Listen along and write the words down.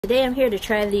Today I'm here to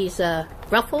try these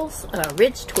Ruffles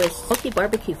Ridge Twist Smoky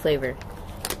BBQ flavor.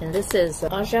 And this is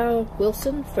Aja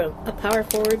Wilson, from a power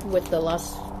forward with the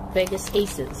Las Vegas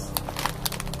Aces.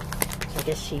 So I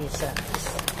guess she's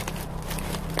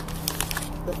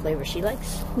the flavor she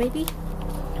likes, maybe.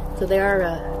 So they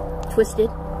are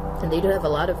twisted, and they do have a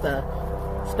lot of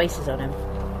spices on them.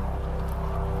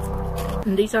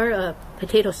 And these are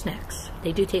potato snacks.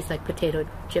 They do taste like potato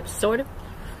chips, sort of.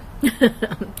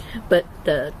 But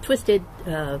the twisted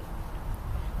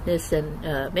this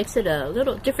and makes it a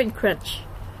little different crunch,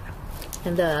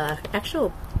 and the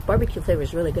actual barbecue flavor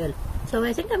is really good. So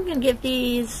I think I'm gonna give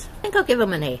these, I think I'll give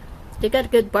them an A. They got a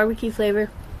good barbecue flavor,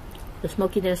 the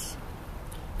smokiness,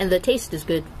 and the taste is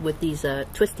good with these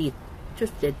twisted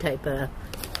type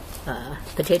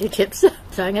potato chips.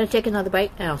 So I'm gonna take another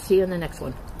bite, and I'll see you in the next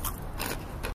one.